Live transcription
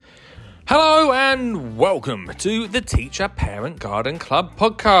Hello and welcome to the Teacher Parent Garden Club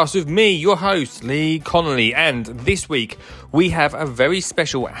podcast with me, your host, Lee Connolly. And this week we have a very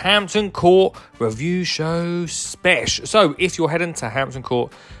special Hampton Court review show special. So if you're heading to Hampton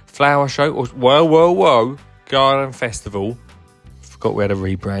Court Flower Show or Garden Festival, forgot we had a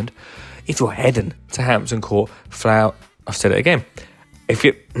rebrand. If you're heading to Hampton Court Flower, I've said it again. If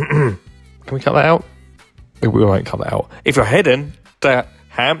you can we cut that out? We won't cut that out. If you're heading to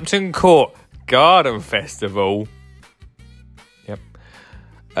Hampton Court Garden Festival.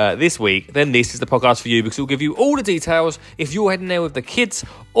 This week, then this is the podcast for you because it'll give you all the details if you're heading there with the kids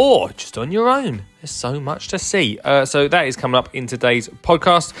or just on your own. There's so much to see. So that is coming up in today's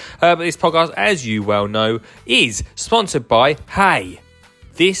podcast. But this podcast, as you well know, is sponsored by Hey.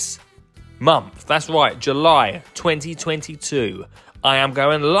 This month, that's right, July 2022, I am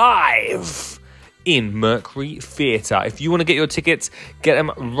going live in Mercury Theatre. If you want to get your tickets, get them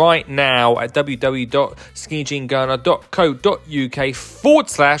right now at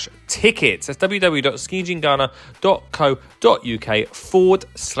www.skijeangarner.co.uk/tickets. That's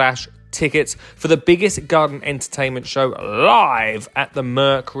www.skijeangarner.co.uk/tickets for the biggest garden entertainment show live at the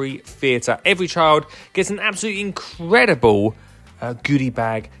Mercury Theatre. Every child gets an absolutely incredible goodie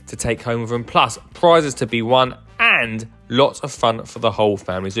bag to take home with them, plus prizes to be won and lots of fun for the whole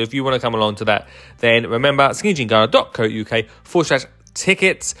family. So if you want to come along to that, then remember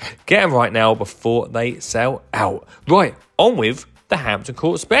skijeangarner.co.uk/tickets. Get them right now before they sell out. Right, on with the Hampton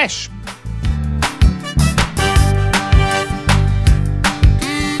Court Special.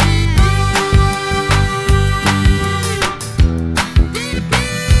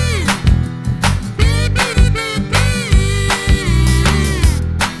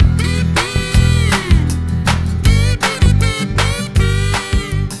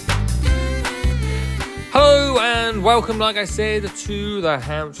 Welcome, like I said, to the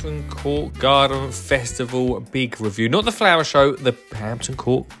Hampton Court Garden Festival Big Review. Not the flower show, the Hampton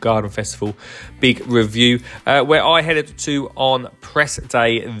Court Garden Festival Big Review, where I headed to on press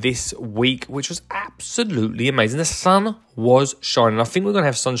day this week, which was absolutely amazing. The sun was shining. I think we're going to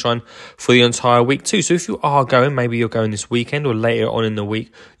have sunshine for the entire week too. So if you are going, maybe you're going this weekend or later on in the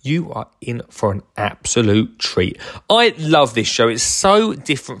week, you are in for an absolute treat. I love this show. It's so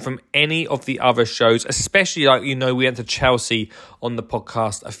different from any of the other shows, especially we went to Chelsea on the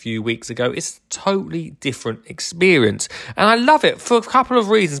podcast a few weeks ago. It's a totally different experience. And I love it for a couple of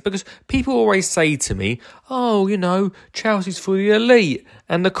reasons, because people always say to me, Chelsea's for the elite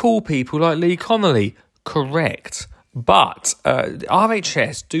and the cool people like Lee Connolly. Correct. But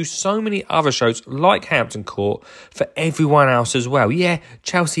RHS do so many other shows like Hampton Court for everyone else as well. Yeah,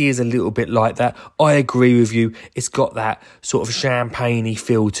 Chelsea is a little bit like that. I agree with you. It's got that sort of champagne-y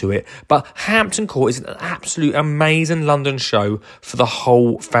feel to it. But Hampton Court is an absolute amazing London show for the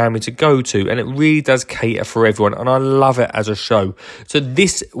whole family to go to. And it really does cater for everyone. And I love it as a show. So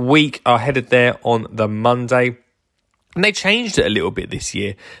this week I headed there on the Monday. And they changed it a little bit this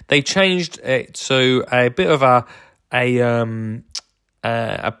year. They changed it to a bit of a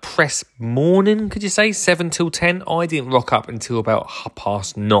press morning, could you say, 7 till 10. I didn't rock up until about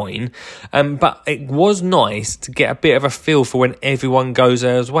 9:30, but it was nice to get a bit of a feel for when everyone goes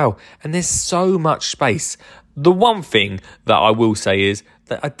there as well. And there's so much space. The one thing that I will say is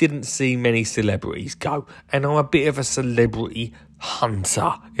that I didn't see many celebrities go, and I'm a bit of a celebrity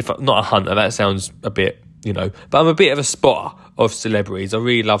hunter. If I'm not a hunter, that sounds a bit, but I'm a bit of a spotter of celebrities. I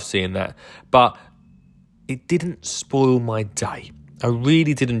really love seeing that, but it didn't spoil my day. I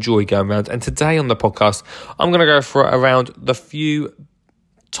really did enjoy going around. And today on the podcast, I'm going to go for around the few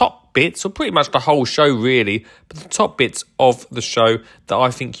top bits, or pretty much the whole show really, but the top bits of the show that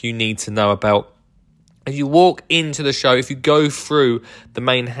I think you need to know about. If you walk into the show, if you go through the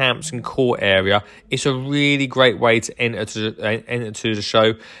main Hampton Court area, it's a really great way to enter to the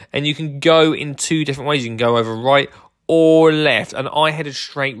show. And you can go in two different ways. You can go over right or left, and I headed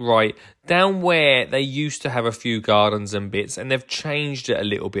straight right down where they used to have a few gardens and bits, and they've changed it a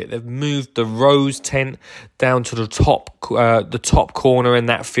little bit. They've moved the rose tent down to the top corner in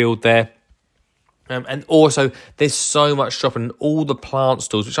that field there. And also, there's so much shopping, all the plant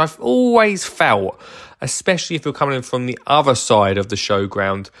stalls, which I've always felt, especially if you're coming in from the other side of the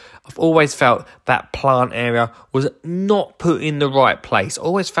showground, I've always felt that plant area was not put in the right place. I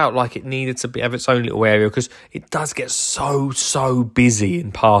always felt like it needed to have its own little area, because it does get so busy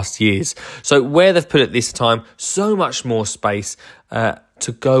in past years. So where they've put it this time, so much more space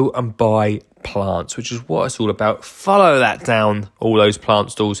to go and buy plants, which is what it's all about. Follow that down, all those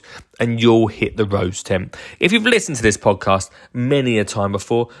plant stalls, and you'll hit the rose tent. If you've listened to this podcast many a time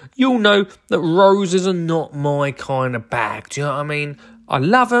before, you'll know that roses are not my kind of bag. Do you know what I mean? I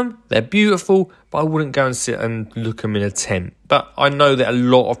love them, they're beautiful, but I wouldn't go and sit and look them in a tent. But I know that a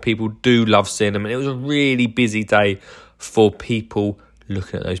lot of people do love seeing them, and it was a really busy day for people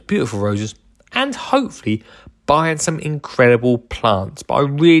looking at those beautiful roses and hopefully buying some incredible plants. But I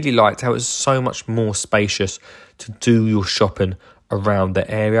really liked how it was so much more spacious to do your shopping around the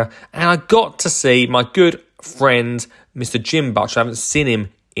area. And I got to see my good friend, Mr. Jim Buttress. I haven't seen him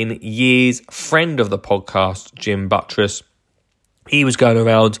in years. Friend of the podcast, Jim Buttress. He was going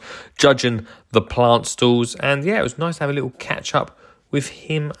around judging the plant stalls. And yeah, it was nice to have a little catch up with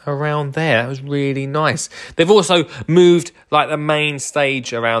him around there. That was really nice. They've also moved like the main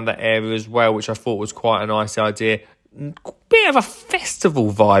stage around that area as well, which I thought was quite a nice idea. Bit of a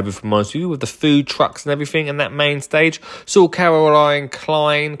festival vibe, if I'm honest with you, with the food trucks and everything, and that main stage. Saw Carol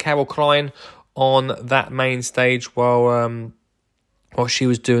Klein on that main stage while she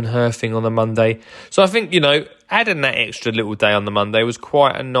was doing her thing on the Monday. So I think, adding that extra little day on the Monday was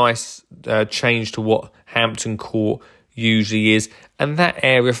quite a nice change to what Hampton Court usually is, and that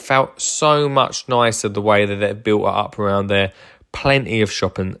area felt so much nicer the way that they've built it up around there. Plenty of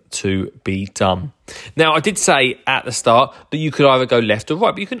shopping to be done. Now, I did say at the start that you could either go left or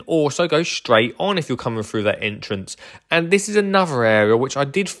right, but you can also go straight on if you're coming through that entrance. And this is another area which I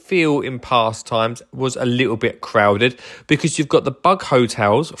did feel in past times was a little bit crowded, because you've got the bug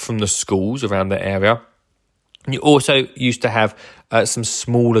hotels from the schools around the area. You also used to have some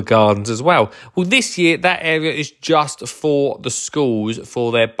smaller gardens as well. Well, this year, that area is just for the schools,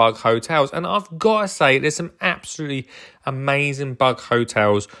 for their bug hotels. And I've got to say, there's some absolutely amazing bug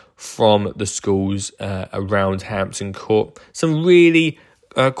hotels from the schools around Hampton Court. Some really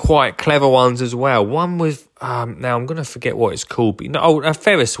quite clever ones as well. One was, now I'm going to forget what it's called, but a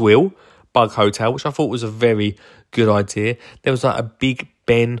Ferris wheel bug hotel, which I thought was a very good idea. There was like a Big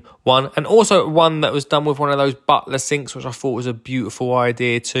Ben one, and also one that was done with one of those butler sinks, which I thought was a beautiful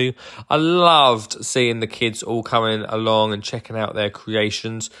idea too. I loved seeing the kids all coming along and checking out their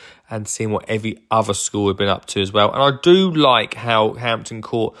creations and seeing what every other school had been up to as well. And I do like how Hampton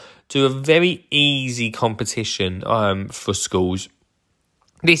Court do a very easy competition for schools.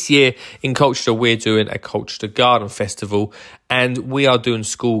 This year in Colchester, we're doing a Colchester Garden Festival, and we are doing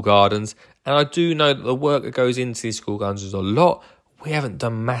school gardens. And I do know that the work that goes into these school gardens is a lot. We haven't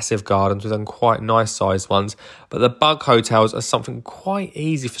done massive gardens, we've done quite nice sized ones, but the bug hotels are something quite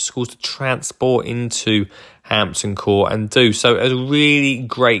easy for schools to transport into Hampton Court and do. So it's a really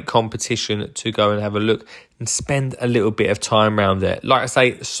great competition to go and have a look and spend a little bit of time around there. Like I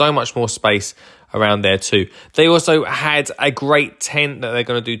say, so much more space around there too. They also had a great tent that they're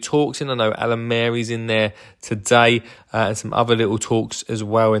going to do talks in. I know Alan Mary's in there today, and some other little talks as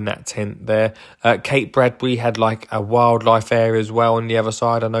well in that tent there. Kate Bradbury had like a wildlife area as well on the other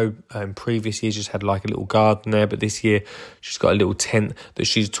side. I know in previous years she's had like a little garden there, but this year she's got a little tent that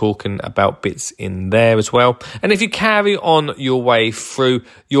she's talking about bits in there as well. And if you carry on your way through,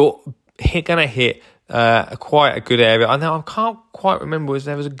 you're going to hit quite a good area. I know I can't quite remember if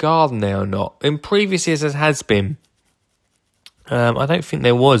there was a garden there or not. In previous years there has been. I don't think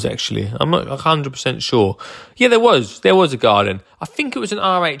there was actually. I'm not 100% sure. Yeah, there was a garden. I think it was an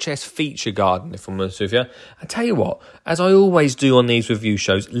RHS feature garden, if I'm honest with you. I tell you what, as I always do on these review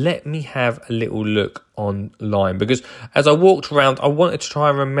shows, let me have a little look online, because as I walked around, I wanted to try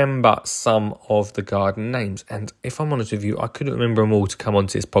and remember some of the garden names. And if I'm honest with you, I couldn't remember them all to come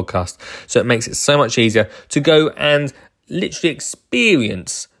onto this podcast. So it makes it so much easier to go and literally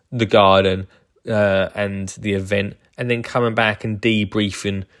experience the garden and the event, and then coming back and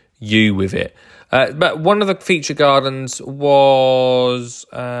debriefing you with it. But one of the feature gardens was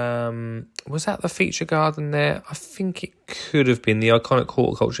that the feature garden there? I think it could have been the iconic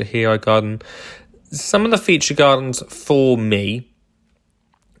horticulture hero garden. Some of the feature gardens for me,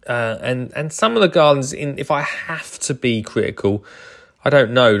 and some of the gardens, if I have to be critical, I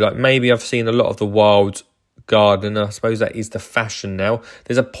don't know, like maybe I've seen a lot of the wild garden, and I suppose that is the fashion now.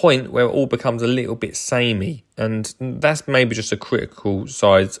 There's a point where it all becomes a little bit samey, and that's maybe just a critical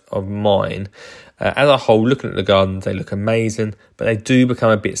side of mine. As a whole, looking at the gardens, they look amazing, but they do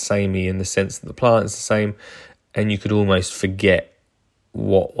become a bit samey in the sense that the plant is the same, and you could almost forget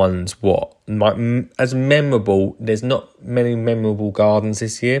what one's what. As memorable, there's not many memorable gardens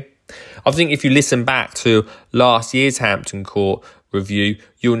this year. I think if you listen back to last year's Hampton Court review,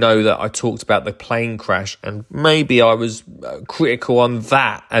 you'll know that I talked about the plane crash, and maybe I was critical on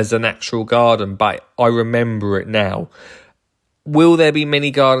that as an actual garden, but I remember it now. Will there be many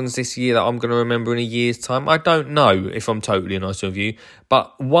gardens this year that I'm going to remember in a year's time? I don't know, if I'm totally honest with you.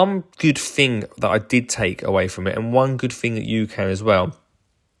 But one good thing that I did take away from it, and one good thing that you can as well,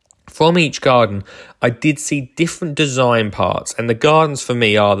 From each garden, I did see different design parts, and the gardens for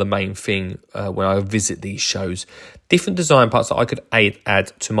me are the main thing when I visit these shows. Different design parts that I could add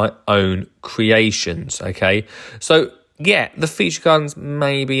to my own creations, okay? So, yeah, the feature gardens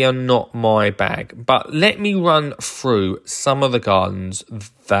maybe are not my bag, but let me run through some of the gardens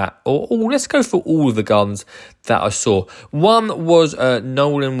let's go for all of the gardens that I saw. One was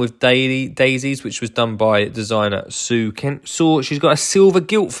Nolan with Daisies, which was done by designer Sue Kent. She's got a silver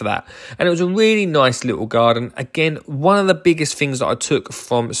gilt for that, and it was a really nice little garden. Again, one of the biggest things that I took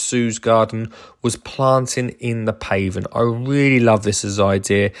from Sue's garden was planting in the pavement. I really love this as an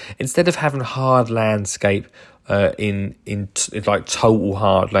idea. Instead of having hard landscape, in like total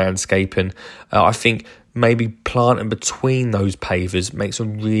hard landscaping, I think maybe planting between those pavers makes a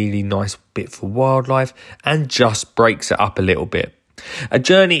really nice bit for wildlife and just breaks it up a little bit. A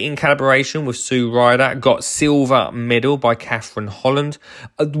Journey in collaboration with Sue Ryder got silver medal by Catherine Holland.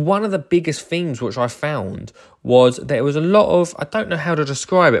 One of the biggest things which I found was there was a lot of, I don't know how to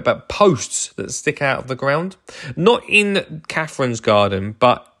describe it, but posts that stick out of the ground. Not in Catherine's garden,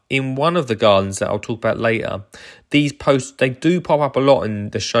 but in one of the gardens that I'll talk about later. These posts, they do pop up a lot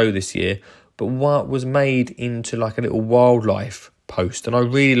in the show this year, but what was made into like a little wildlife post, and I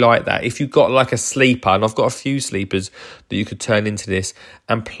really like that. If you've got like a sleeper, and I've got a few sleepers that you could turn into this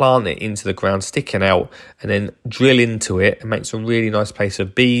and plant it into the ground, sticking out, and then drill into it, it makes a really nice place for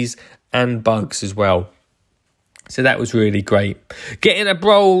bees and bugs as well. So that was really great. Getting a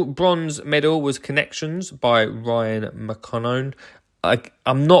bronze medal was Connections by Ryan McConnell.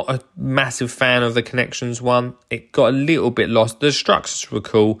 I'm not a massive fan of the Connections one. It got a little bit lost. The structures were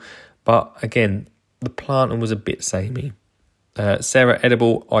cool, but again, the planting was a bit samey. Sarah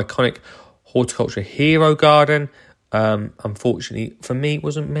Edible Iconic Horticulture Hero Garden, unfortunately for me,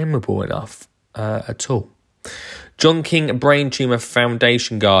 wasn't memorable enough at all. John King Brain Tumor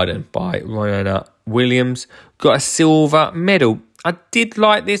Foundation Garden by Rihanna Williams got a silver medal. I did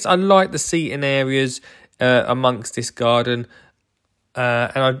like this. I like the seating areas amongst this garden.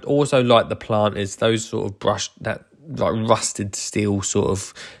 And I also like the planters, those sort of brushed, that like rusted steel sort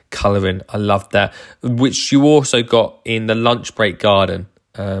of colouring. I love that, which you also got in the Lunch Break Garden,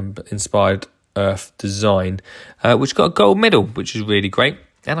 inspired Earth design, which got a gold medal, which is really great.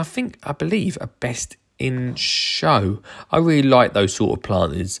 And I believe a best in show. I really like those sort of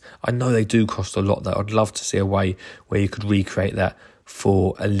planters. I know they do cost a lot, though. I'd love to see a way where you could recreate that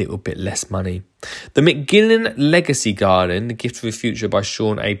for a little bit less money. The McGillen Legacy Garden, The Gift for the Future by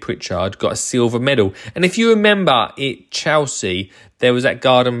Sean A. Pritchard, got a silver medal. And if you remember at Chelsea, there was that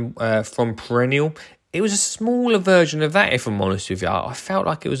garden from Perennial. It was a smaller version of that, if I'm honest with you. I felt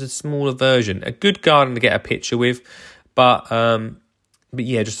like it was a smaller version. A good garden to get a picture with, but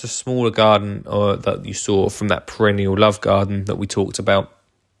yeah, just a smaller garden that you saw from that Perennial Love Garden that we talked about.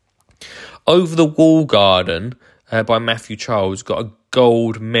 Over the Wall Garden by Matthew Charles got a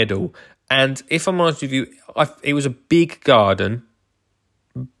gold medal. And if I'm honest with you, it was a big garden,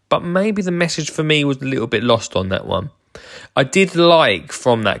 but maybe the message for me was a little bit lost on that one. I did like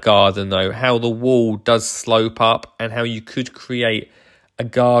from that garden, though, how the wall does slope up and how you could create a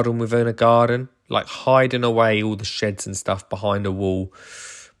garden within a garden, like hiding away all the sheds and stuff behind a wall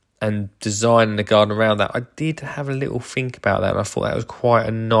and designing the garden around that. I did have a little think about that, and I thought that was quite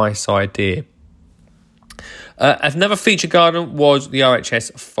a nice idea. Another feature garden was the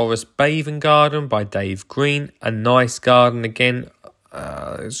RHS Forest Bathing Garden by Dave Green. A nice garden again.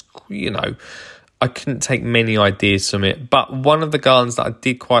 I couldn't take many ideas from it, but one of the gardens that I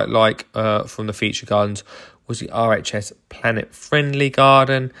did quite like from the feature gardens was the RHS Planet Friendly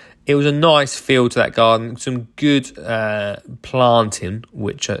Garden. It was a nice feel to that garden, some good planting,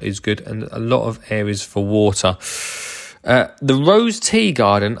 which is good, and a lot of areas for water. The Rose Tea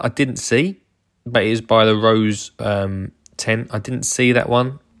Garden I didn't see, but it is by the Rose Tent. I didn't see that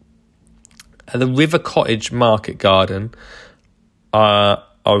one. The River Cottage Market Garden, I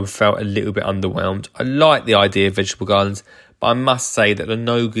felt a little bit underwhelmed. I like the idea of vegetable gardens, but I must say that the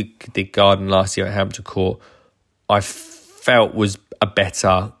No Good Dig Garden last year at Hampton Court, I felt was a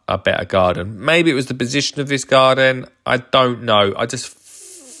better garden. Maybe it was the position of this garden. I don't know. I just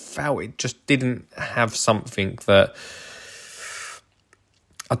felt it just didn't have something that...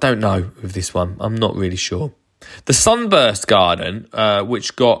 I don't know with this one. I'm not really sure. The Sunburst Garden,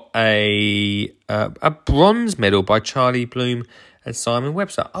 which got a bronze medal by Charlie Bloom and Simon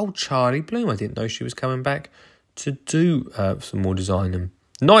Webster. Oh, Charlie Bloom. I didn't know she was coming back to do some more designing.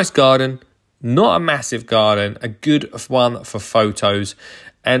 Nice garden. Not a massive garden. A good one for photos.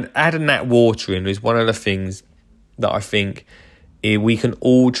 And adding that water in is one of the things that I think we can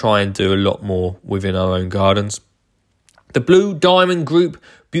all try and do a lot more within our own gardens. The Blue Diamond Group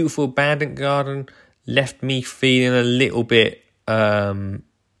Beautiful abandoned garden left me feeling a little bit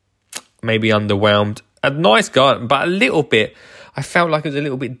maybe underwhelmed. A nice garden, but a little bit, I felt like it was a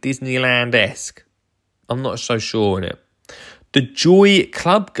little bit Disneyland-esque. I'm not so sure on it. The Joy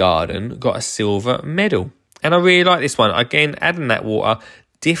Club Garden got a silver medal. And I really like this one. Again, adding that water,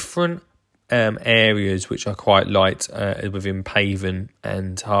 different areas which I quite liked within paving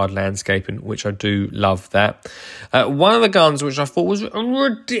and hard landscaping, which I do love that. One of the gardens which I thought was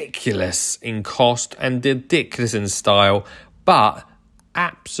ridiculous in cost and ridiculous in style, but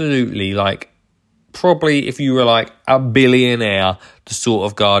absolutely probably if you were like a billionaire, the sort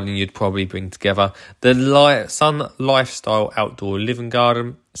of garden you'd probably bring together. The Sun Lifestyle Outdoor Living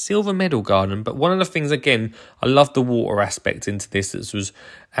Garden, silver medal garden. But one of the things, again, I love the water aspect into this that was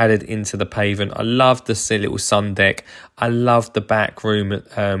added into the pavement. I love the little sun deck. I love the back room,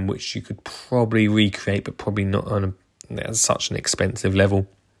 which you could probably recreate, but probably not on such an expensive level.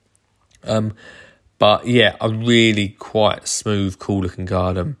 But yeah, a really quite smooth, cool looking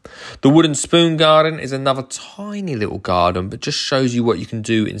garden. The Wooden Spoon Garden is another tiny little garden, but just shows you what you can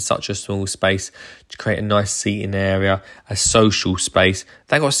do in such a small space to create a nice seating area, a social space.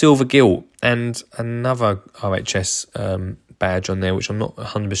 They got silver gilt and another RHS badge on there, which I'm not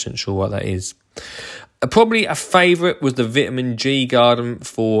 100% sure what that is. Probably a favourite was the Vitamin G Garden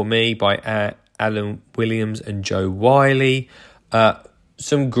for me by Alan Williams and Joe Wiley.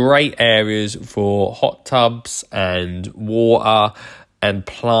 Some great areas for hot tubs and water and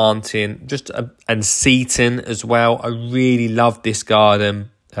planting, and seating as well. I really loved this garden.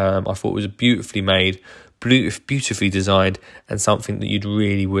 I thought it was beautifully made, beautifully designed, and something that you'd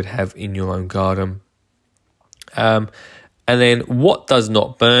really would have in your own garden. And then What Does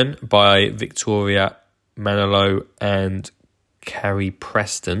Not Burn by Victoria Manilow and Carrie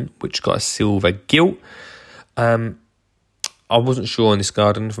Preston, which got a silver gilt. I wasn't sure on this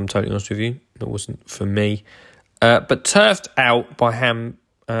garden, if I'm totally honest with you. It wasn't for me. But Turfed Out by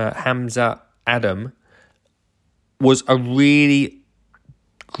Hamza Adam was a really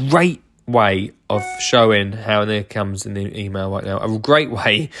great way of showing how, and there comes in the email right now, a great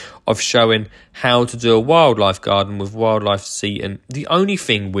way of showing how to do a wildlife garden with wildlife seating. The only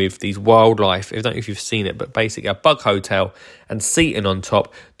thing with these wildlife, I don't know if you've seen it, but basically a bug hotel and seating on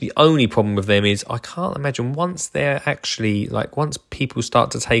top, the only problem with them is I can't imagine once they're actually, once people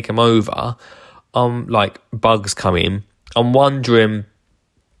start to take them over, bugs come in, I'm wondering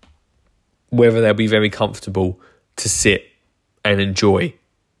whether they'll be very comfortable to sit and enjoy.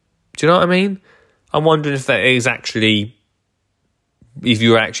 Do you know what I mean? I'm wondering if that is actually, if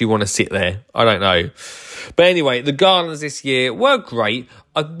you actually want to sit there. I don't know. But anyway, the gardens this year were great.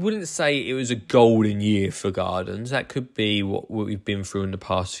 I wouldn't say it was a golden year for gardens. That could be what we've been through in the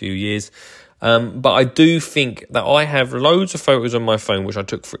past few years. But I do think that I have loads of photos on my phone, which I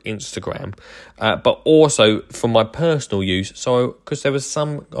took for Instagram, but also for my personal use. So, because there was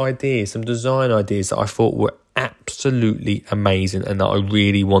some ideas, some design ideas that I thought were absolutely amazing and that I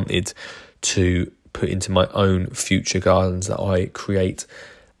really wanted to put into my own future gardens that I create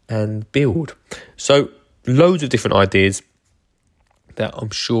and build. So loads of different ideas that I'm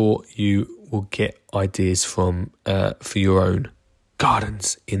sure you will get ideas from for your own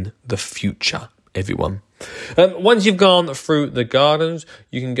gardens in the future, everyone. Once you've gone through the gardens,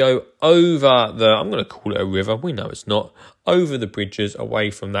 you can go over I'm going to call it a river, we know it's not, over the bridges away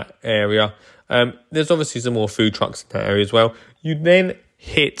from that area. There's obviously some more food trucks in that area as well. You then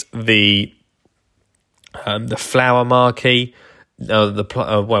hit the flower marquee,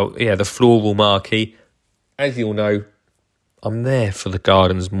 the floral marquee. As you all know, I'm there for the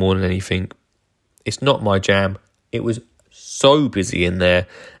gardens more than anything. It's not my jam. It was so busy in there,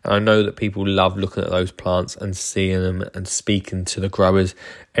 and I know that people love looking at those plants and seeing them and speaking to the growers,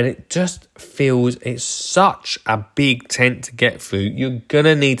 and it just feels it's such a big tent to get through. You're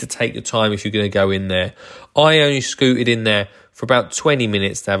gonna need to take your time if you're gonna go in there. I only scooted in there for about 20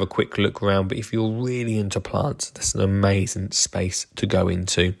 minutes to have a quick look around, but if you're really into plants, that's an amazing space to go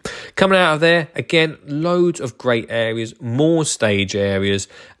into. Coming out of there, again, loads of great areas, more stage areas,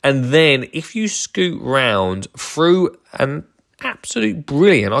 and then if you scoot round through an absolute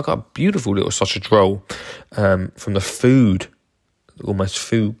brilliant, I got a beautiful little sausage roll from the almost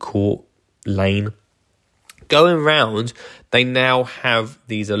food court lane. Going round, they now have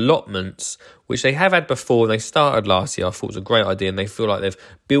these allotments, which they have had before. They started last year. I thought it was a great idea, and they feel like they've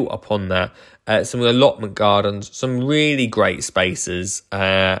built upon that. Some allotment gardens, some really great spaces,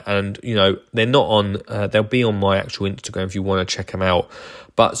 and they're not on. They'll be on my actual Instagram if you want to check them out.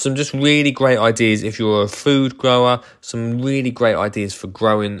 But some just really great ideas if you're a food grower. Some really great ideas for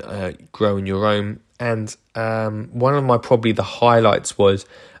growing your own. and one of my probably the highlights was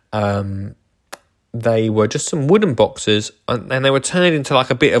they were just some wooden boxes, and they were turned into like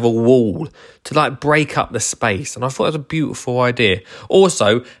a bit of a wall to like break up the space. And I thought it was a beautiful idea.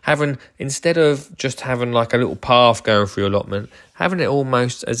 Also, instead of just having like a little path going through your allotment, having it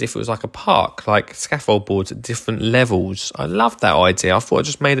almost as if it was like a park, like scaffold boards at different levels. I love that idea. I thought it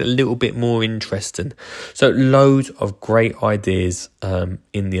just made it a little bit more interesting. So loads of great ideas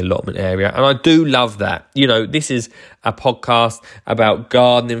in the allotment area. And I do love that. You know, this is a podcast about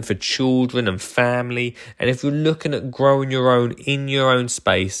gardening for children and family. And if you're looking at growing your own in your own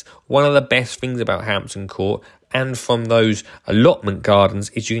space, one of the best things about Hampton Court and from those allotment gardens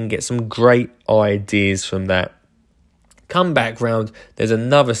is you can get some great ideas from that. Come back round, there's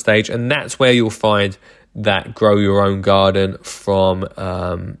another stage, and that's where you'll find that grow your own garden from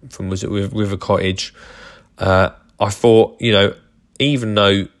was it River Cottage. I thought, you know, even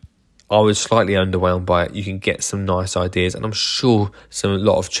though I was slightly underwhelmed by it, you can get some nice ideas, and I'm sure a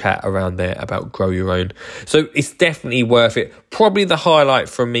lot of chat around there about grow your own. So it's definitely worth it. Probably the highlight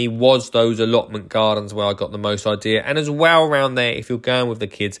for me was those allotment gardens where I got the most idea. And as well around there, if you're going with the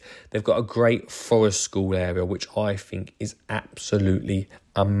kids, they've got a great forest school area, which I think is absolutely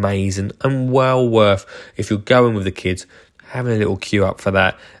amazing and well worth, if you're going with the kids, having a little queue up for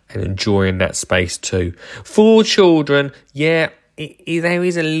that and enjoying that space too. For children, yeah, there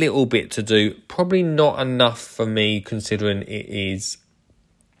is a little bit to do. Probably not enough for me, considering it is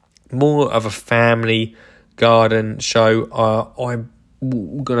more of a family garden show. I'm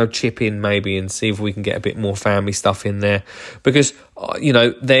going to chip in maybe and see if we can get a bit more family stuff in there. Because, you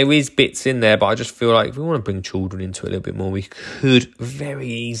know, there is bits in there, but I just feel like if we want to bring children into it a little bit more, we could very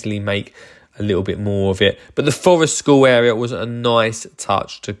easily make a little bit more of it. But the forest school area was a nice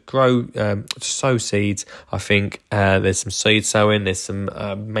touch to grow, to sow seeds. I think there's some seed sowing, there's some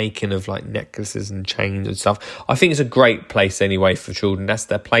making of like necklaces and chains and stuff. I think it's a great place anyway for children. That's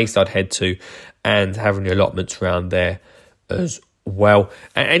the place I'd head to, and having the allotments around there as well.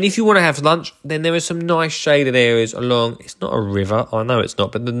 And if you want to have lunch, then there are some nice shaded areas along. It's not a river, I know it's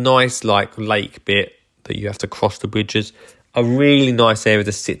not, but the nice like lake bit that you have to cross the bridges. A really nice area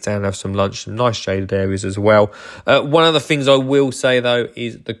to sit down and have some lunch, some nice shaded areas as well. One of the things I will say, though,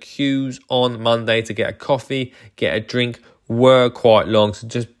 is the queues on Monday to get a coffee, get a drink, were quite long. So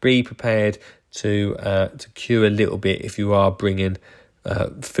just be prepared to queue a little bit if you are bringing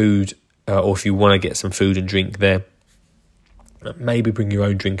food or if you want to get some food and drink there. Maybe bring your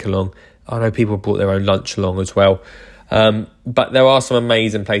own drink along. I know people brought their own lunch along as well. But there are some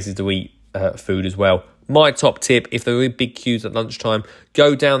amazing places to eat food as well. My top tip, if there are big queues at lunchtime,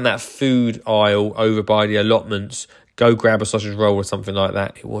 go down that food aisle over by the allotments, go grab a sausage roll or something like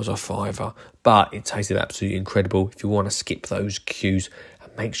that. It was £5, but it tasted absolutely incredible. If you want to skip those queues,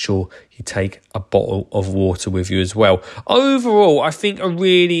 make sure you take a bottle of water with you as well. Overall, I think a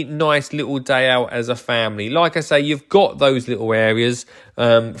really nice little day out as a family. Like I say, you've got those little areas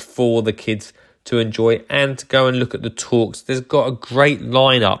for the kids to enjoy and to go and look at the talks. There's got a great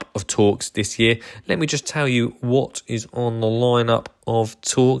lineup of talks this year. Let me just tell you what is on the lineup of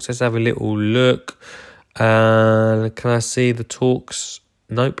talks. Let's have a little look. Can I see the talks?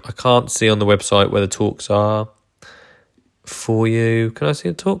 Nope, I can't see on the website where the talks are for you. Can I see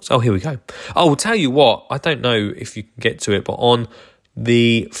the talks? Oh, here we go. Oh, I'll tell you what, I don't know if you can get to it, but on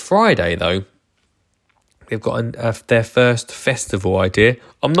the Friday though, they've got their first festival idea.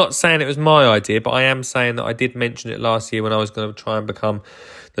 I'm not saying it was my idea, but I am saying that I did mention it last year when I was going to try and become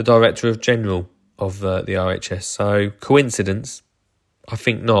the Director of General of the RHS. So, coincidence? I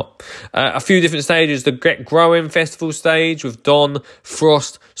think not. A few different stages. The Get Growing Festival stage with Don,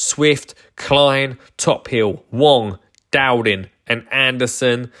 Frost, Swift, Klein, Top Hill, Wong, Dowding and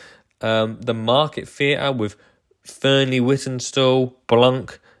Anderson. The Market Theatre with Fernley Whittenstall,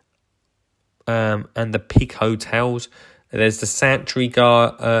 Blanc, and the Pig Hotels. There's the Sanctuary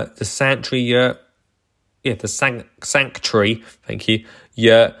Sanctuary, thank you,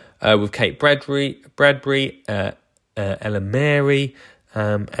 with Kate Bradbury, Ellen Mary,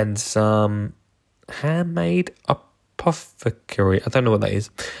 and some handmade apothecary. I don't know what that is.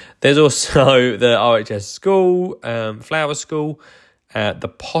 There's also the RHS School, Flower School,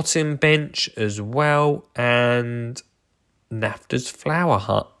 the Potting Bench as well, and NAFTA's Flower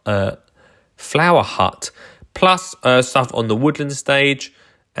Hut, plus stuff on the Woodland stage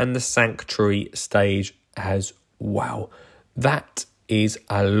and the Sanctuary stage as well. That is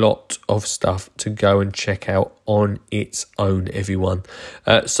a lot of stuff to go and check out on its own, everyone.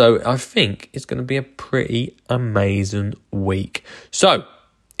 So I think it's going to be a pretty amazing week. So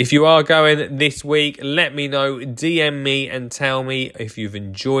If you are going this week, let me know, DM me and tell me if you've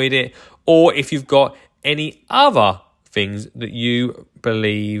enjoyed it or if you've got any other things that you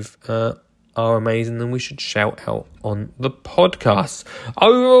believe are amazing and we should shout out on the podcast.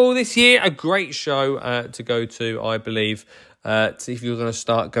 Overall this year, a great show to go to, I believe. See if you're going to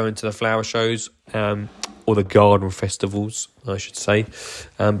start going to the flower shows or the garden festivals, I should say.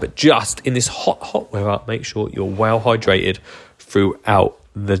 But just in this hot weather, make sure you're well hydrated throughout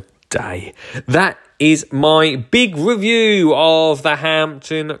the day. That is my big review of the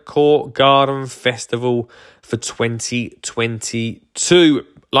Hampton Court Garden Festival for 2022.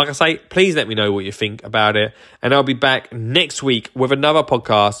 Like I say, please let me know what you think about it. And I'll be back next week with another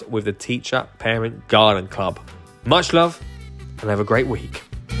podcast with the Teacher Parent Garden Club. Much love and have a great week.